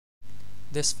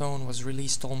This phone was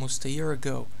released almost a year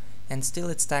ago, and still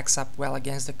it stacks up well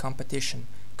against the competition,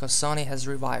 cause Sony has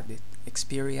revived it,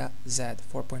 Xperia Z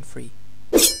 4.3.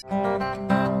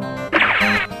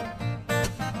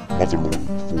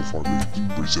 Motherlode 458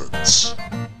 presents.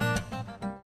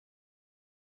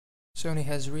 Sony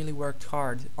has really worked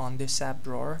hard on this app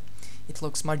drawer. It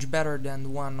looks much better than the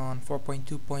one on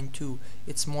 4.2.2.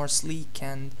 It's more sleek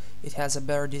and it has a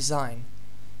better design.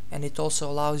 And it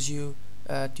also allows you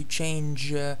to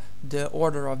change the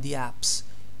order of the apps.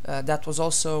 That was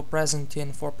also present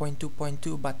in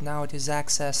 4.2.2, but now it is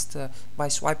accessed by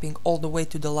swiping all the way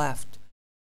to the left.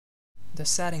 The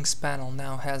settings panel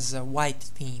now has a white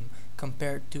theme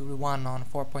compared to the one on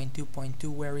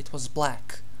 4.2.2 where it was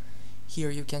black. Here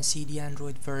you can see the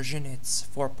Android version, it's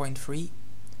 4.3.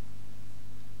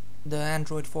 The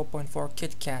Android 4.4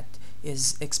 KitKat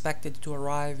is expected to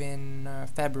arrive in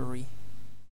February.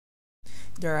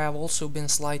 There have also been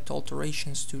slight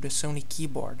alterations to the Sony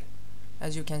keyboard.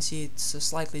 As you can see, it's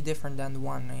slightly different than the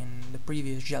one in the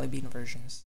previous Jelly Bean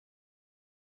versions.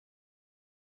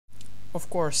 Of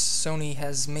course, Sony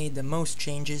has made the most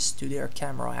changes to their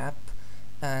camera app,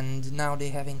 and now they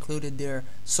have included their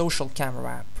social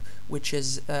camera app, which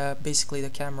is basically the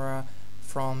camera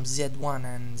from Z1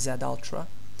 and Z Ultra.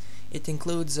 It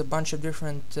includes a bunch of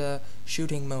different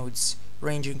shooting modes,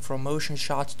 ranging from motion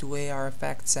shot to AR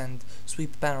effects and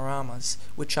sweep panoramas,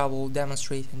 which I will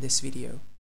demonstrate in this video.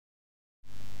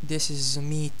 This is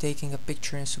me taking a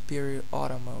picture in superior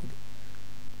auto mode.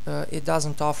 It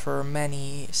doesn't offer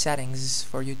many settings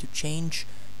for you to change,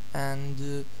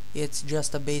 and it's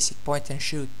just a basic point and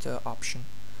shoot option.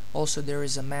 Also, there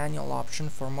is a manual option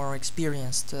for more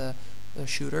experienced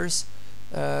shooters.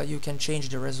 You can change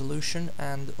the resolution,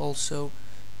 and also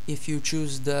if you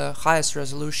choose the highest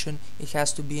resolution, it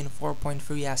has to be in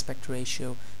 4.3 aspect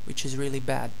ratio, which is really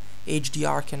bad.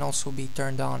 HDR can also be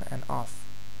turned on and off.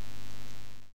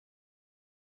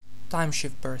 Time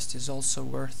shift burst is also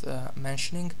worth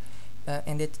mentioning,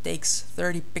 and it takes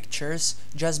 30 pictures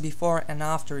just before and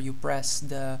after you press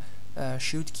the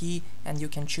shoot key, and you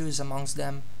can choose amongst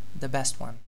them the best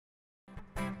one.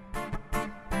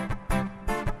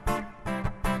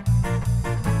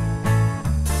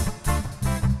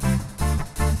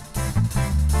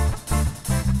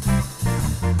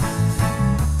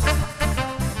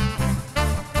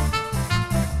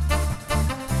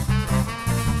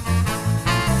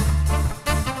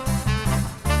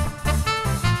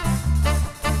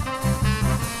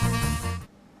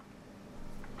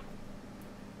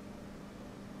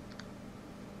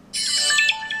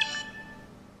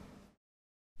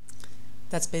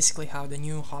 That's basically how the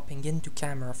new hopping into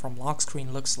camera from lock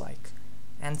screen looks like,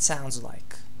 and sounds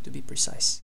like, to be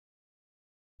precise.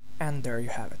 And there you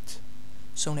have it.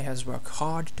 Sony has worked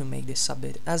hard to make this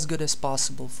update as good as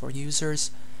possible for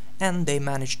users, and they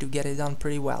managed to get it done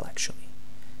pretty well actually.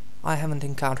 I haven't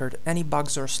encountered any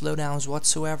bugs or slowdowns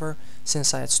whatsoever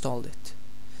since I installed it.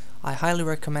 I highly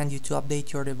recommend you to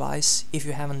update your device if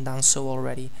you haven't done so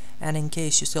already, and in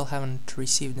case you still haven't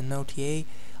received an OTA,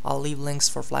 I'll leave links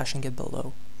for flashing it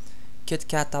below.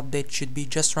 KitKat update should be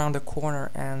just around the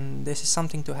corner, and this is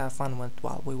something to have fun with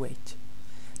while we wait.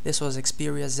 This was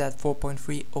Xperia Z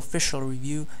 4.3 official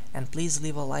review, and please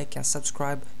leave a like and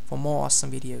subscribe for more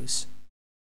awesome videos.